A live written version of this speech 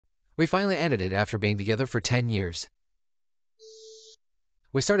We finally ended it after being together for 10 years.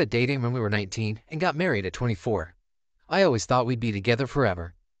 We started dating when we were 19 and got married at 24. I always thought we'd be together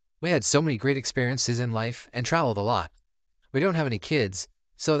forever. We had so many great experiences in life and traveled a lot. We don't have any kids,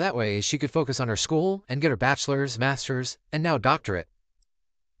 so that way she could focus on her school and get her bachelor's, master's, and now doctorate.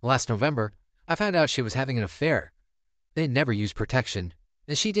 Last November, I found out she was having an affair. They never used protection,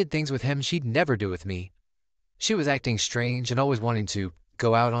 and she did things with him she'd never do with me. She was acting strange and always wanting to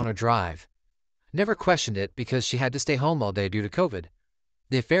go out on a drive. Never questioned it because she had to stay home all day due to COVID.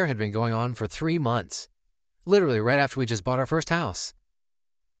 The affair had been going on for 3 months, literally right after we just bought our first house.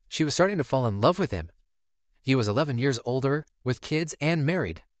 She was starting to fall in love with him. He was 11 years older, with kids, and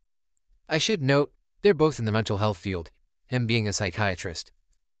married. I should note, they're both in the mental health field, him being a psychiatrist.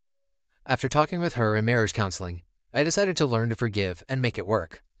 After talking with her in marriage counseling, I decided to learn to forgive and make it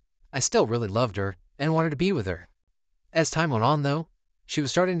work. I still really loved her and wanted to be with her. As time went on, though, she was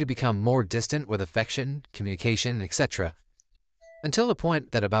starting to become more distant with affection, communication, etc. Until the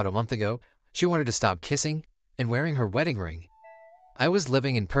point that about a month ago, she wanted to stop kissing and wearing her wedding ring. I was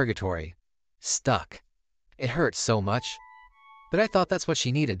living in purgatory, stuck. It hurt so much, but I thought that's what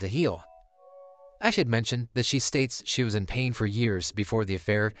she needed to heal. I should mention that she states she was in pain for years before the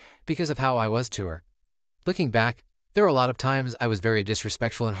affair because of how I was to her. Looking back, there were a lot of times I was very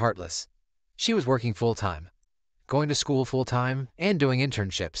disrespectful and heartless. She was working full-time, going to school full-time, and doing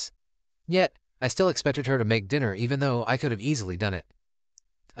internships. Yet, I still expected her to make dinner even though I could have easily done it.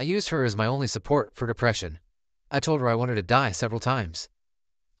 I used her as my only support for depression. I told her I wanted to die several times.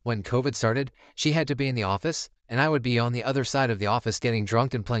 When COVID started, she had to be in the office, and I would be on the other side of the office getting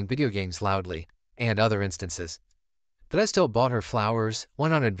drunk and playing video games loudly, and other instances. But I still bought her flowers,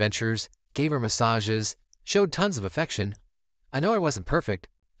 went on adventures, gave her massages, showed tons of affection. I know I wasn't perfect,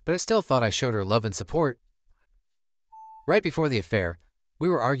 but I still thought I showed her love and support. Right before the affair, we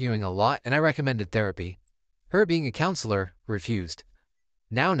were arguing a lot and I recommended therapy. Her being a counselor refused.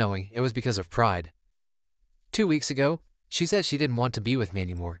 Now knowing it was because of pride. 2 weeks ago, she said she didn't want to be with me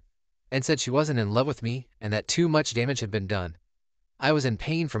anymore, and said she wasn't in love with me and that too much damage had been done. I was in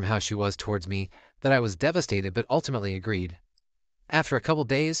pain from how she was towards me that I was devastated but ultimately agreed. After a couple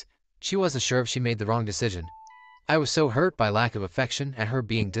days, she wasn't sure if she made the wrong decision. I was so hurt by lack of affection and her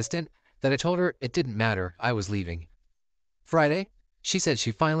being distant that I told her it didn't matter, I was leaving. Friday, she said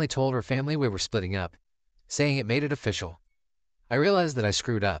she finally told her family we were splitting up, saying it made it official. I realized that I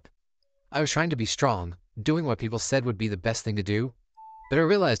screwed up. I was trying to be strong, doing what people said would be the best thing to do, but I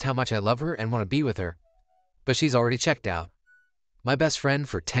realized how much I love her and want to be with her. But she's already checked out. My best friend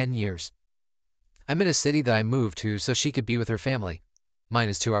for 10 years. I'm in a city that I moved to so she could be with her family. Mine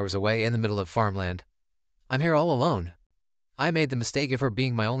is 2 hours away in the middle of farmland. I'm here all alone. I made the mistake of her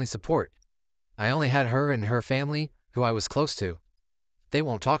being my only support. I only had her and her family, who I was close to. They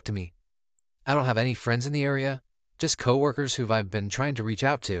won't talk to me. I don't have any friends in the area, just coworkers who I've been trying to reach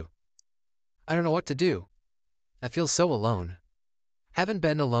out to. I don't know what to do. I feel so alone. Haven't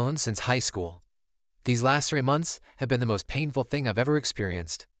been alone since high school. These last 3 months have been the most painful thing I've ever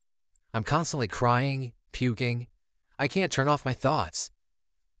experienced. I'm constantly crying, puking. I can't turn off my thoughts.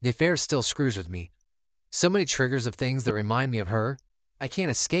 The affair still screws with me. So many triggers of things that remind me of her. I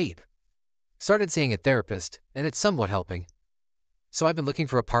can't escape. Started seeing a therapist, and it's somewhat helping. So I've been looking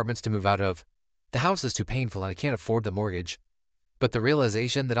for apartments to move out of. The house is too painful and I can't afford the mortgage. But the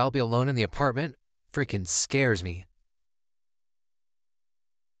realization that I'll be alone in the apartment freaking scares me.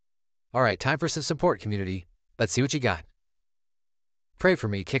 Alright, time for some support, community. Let's see what you got. Pray for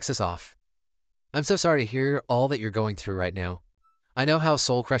Me kicks us off. I'm so sorry to hear all that you're going through right now. I know how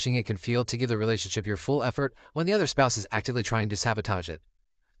soul-crushing it can feel to give the relationship your full effort when the other spouse is actively trying to sabotage it.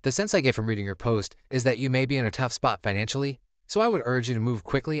 The sense I get from reading your post is that you may be in a tough spot financially, so I would urge you to move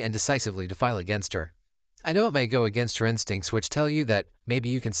quickly and decisively to file against her. I know it may go against your instincts, which tell you that maybe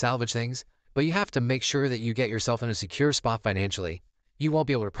you can salvage things, but you have to make sure that you get yourself in a secure spot financially. You won't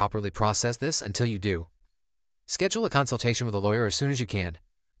be able to properly process this until you do. Schedule a consultation with a lawyer as soon as you can,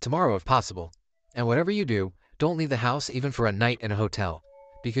 tomorrow if possible. And whatever you do, don't leave the house even for a night in a hotel,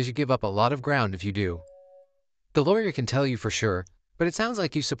 because you give up a lot of ground if you do. The lawyer can tell you for sure, but it sounds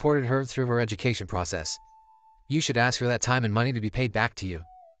like you supported her through her education process. You should ask for that time and money to be paid back to you.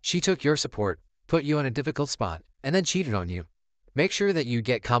 She took your support, put you in a difficult spot, and then cheated on you. Make sure that you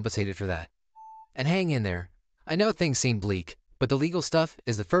get compensated for that. And hang in there. I know things seem bleak, but the legal stuff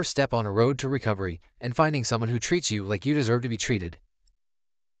is the first step on a road to recovery and finding someone who treats you like you deserve to be treated.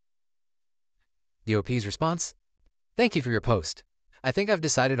 The OP's response? Thank you for your post. I think I've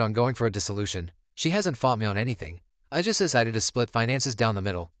decided on going for a dissolution. She hasn't fought me on anything. I just decided to split finances down the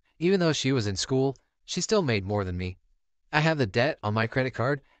middle. Even though she was in school, she still made more than me. I have the debt on my credit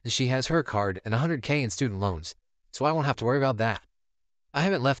card, and she has her card and 100K in student loans, so I won't have to worry about that. I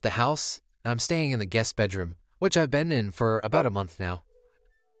haven't left the house, and I'm staying in the guest bedroom, which I've been in for about a month now.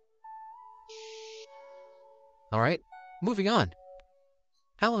 Alright, moving on.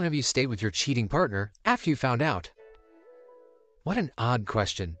 How long have you stayed with your cheating partner after you found out? What an odd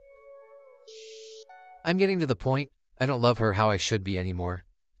question. I'm getting to the point I don't love her how I should be anymore.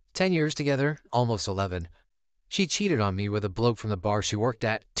 10 years together, almost 11. She cheated on me with a bloke from the bar she worked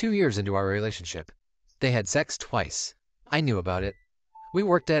at 2 years into our relationship. They had sex twice. I knew about it. We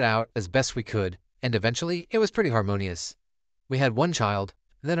worked it out as best we could, and eventually it was pretty harmonious. We had one child,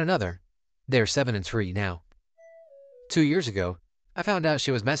 then another. They're 7 and 3 now. 2 years ago, I found out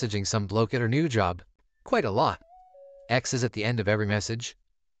she was messaging some bloke at her new job. Quite a lot. X is at the end of every message.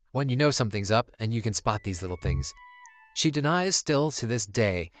 When you know something's up and you can spot these little things. She denies still to this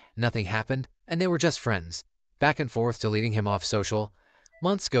day nothing happened and they were just friends. Back and forth deleting him off social.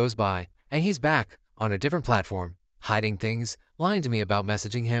 Months goes by and he's back on a different platform, hiding things, lying to me about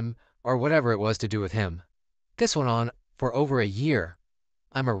messaging him or whatever it was to do with him. This went on for over a year.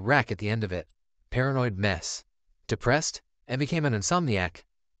 I'm a wreck at the end of it. Paranoid mess. Depressed and became an insomniac.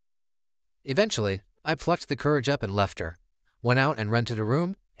 Eventually, I plucked the courage up and left her. Went out and rented a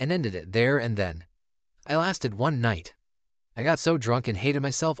room and ended it there and then. I lasted one night. I got so drunk and hated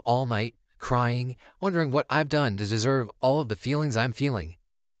myself all night, crying, wondering what I've done to deserve all of the feelings I'm feeling.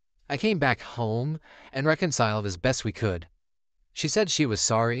 I came back home and reconciled as best we could. She said she was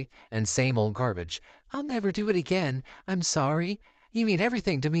sorry and same old garbage. I'll never do it again. I'm sorry. You mean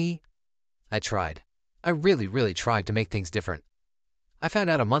everything to me. I tried. I really tried to make things different. I found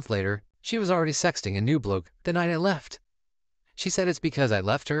out a month later she was already sexting a new bloke the night I left. She said it's because I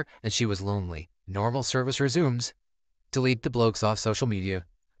left her and she was lonely. Normal service resumes. Delete the blokes off social media.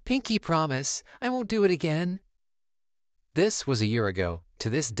 Pinky promise, I won't do it again. This was a year ago, to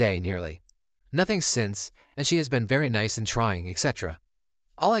this day nearly. Nothing since, and she has been very nice and trying, etc.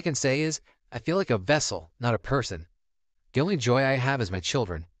 All I can say is, I feel like a vessel, not a person. The only joy I have is my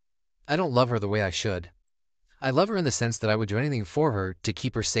children. I don't love her the way I should. I love her in the sense that I would do anything for her to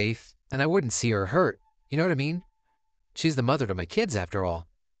keep her safe, and I wouldn't see her hurt. You know what I mean? She's the mother to my kids, after all.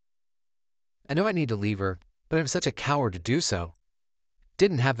 I know I need to leave her, but I'm such a coward to do so.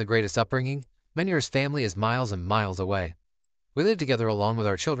 Didn't have the greatest upbringing. Menier's family is miles and miles away. We live together along with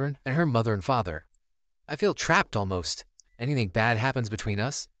our children and her mother and father. I feel trapped almost. Anything bad happens between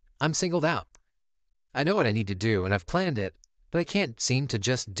us, I'm singled out. I know what I need to do and I've planned it, but I can't seem to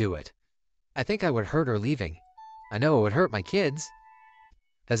just do it. I think I would hurt her leaving. I know it would hurt my kids.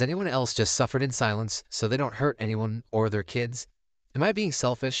 Has anyone else just suffered in silence so they don't hurt anyone or their kids? Am I being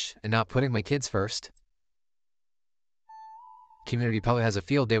selfish and not putting my kids first? Community probably has a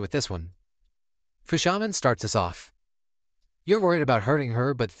field day with this one. Fushaman starts us off. You're worried about hurting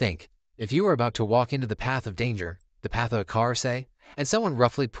her, but think, if you were about to walk into the path of danger, the path of a car, say, and someone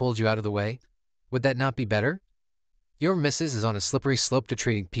roughly pulled you out of the way, would that not be better? Your missus is on a slippery slope to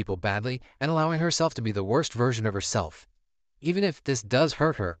treating people badly and allowing herself to be the worst version of herself. Even if this does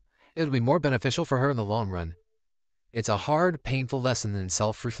hurt her, it will be more beneficial for her in the long run. It's a hard, painful lesson in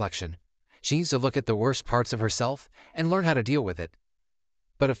self-reflection. She needs to look at the worst parts of herself and learn how to deal with it.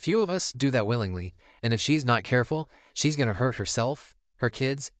 But a few of us do that willingly, and if she's not careful, she's going to hurt herself, her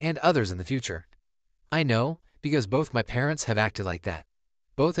kids, and others in the future. I know, because both my parents have acted like that.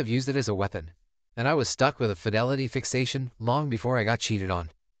 Both have used it as a weapon, and I was stuck with a fidelity fixation long before I got cheated on.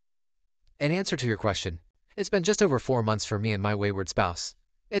 In answer to your question, it's been just over 4 months for me and my wayward spouse.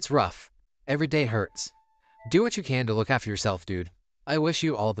 It's rough. Every day hurts. Do what you can to look after yourself, dude. I wish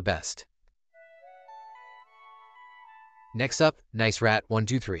you all the best. Next up, Nice Rat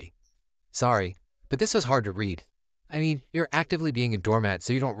 123. Sorry, but this was hard to read. I mean, you're actively being a doormat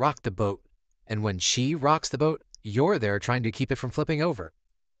so you don't rock the boat. And when she rocks the boat, you're there trying to keep it from flipping over.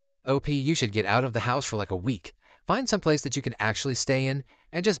 OP, you should get out of the house for like a week. Find some place that you can actually stay in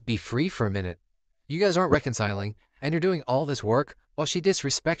and just be free for a minute. You guys aren't reconciling, and you're doing all this work while she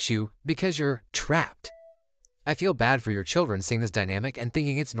disrespects you because you're trapped. I feel bad for your children seeing this dynamic and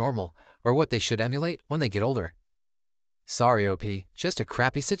thinking it's normal, or what they should emulate when they get older. Sorry, OP, just a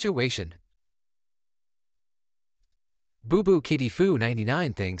crappy situation. Boo Boo Kitty Foo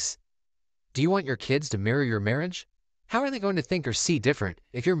 99 thinks, do you want your kids to mirror your marriage? How are they going to think or see different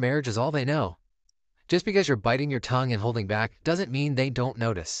if your marriage is all they know? Just because you're biting your tongue and holding back doesn't mean they don't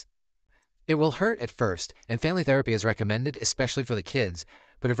notice. It will hurt at first, and family therapy is recommended, especially for the kids.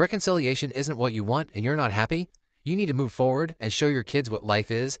 But if reconciliation isn't what you want and you're not happy, you need to move forward and show your kids what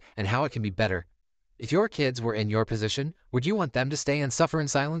life is and how it can be better. If your kids were in your position, would you want them to stay and suffer in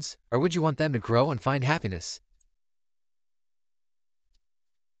silence, or would you want them to grow and find happiness?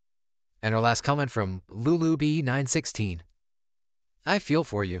 And our last comment from LuluB916. I feel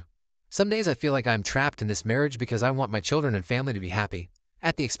for you. Some days I feel like I'm trapped in this marriage because I want my children and family to be happy,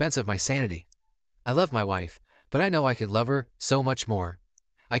 at the expense of my sanity. I love my wife, but I know I could love her so much more.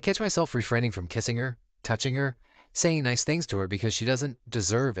 I catch myself refraining from kissing her, touching her, saying nice things to her because she doesn't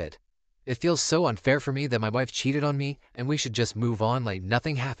deserve it. It feels so unfair for me that my wife cheated on me and we should just move on like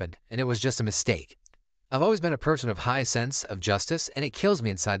nothing happened and it was just a mistake. I've always been a person of high sense of justice, and it kills me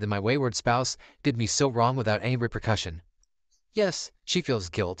inside that my wayward spouse did me so wrong without any repercussion. Yes, she feels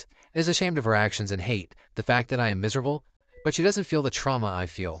guilt, is ashamed of her actions and hate the fact that I am miserable, but she doesn't feel the trauma I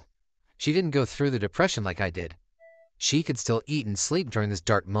feel. She didn't go through the depression like I did. She could still eat and sleep during this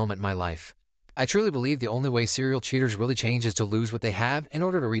dark moment in my life. I truly believe the only way serial cheaters really change is to lose what they have in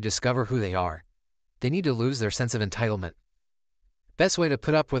order to rediscover who they are. They need to lose their sense of entitlement. Best way to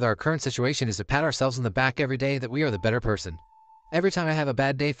put up with our current situation is to pat ourselves on the back every day that we are the better person. Every time I have a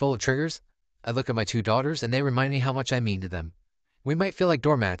bad day full of triggers, I look at my two daughters and they remind me how much I mean to them. We might feel like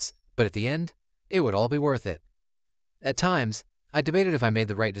doormats, but at the end, it would all be worth it. At times, I debated if I made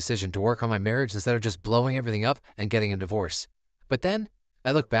the right decision to work on my marriage instead of just blowing everything up and getting a divorce. But then,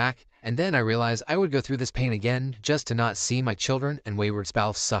 I look back, and then I realize I would go through this pain again just to not see my children and wayward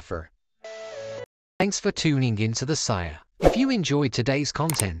spouse suffer. Thanks for tuning in to The Sire. If you enjoyed today's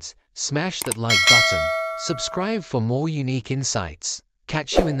content, smash that like button, subscribe for more unique insights.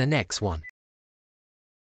 Catch you in the next one.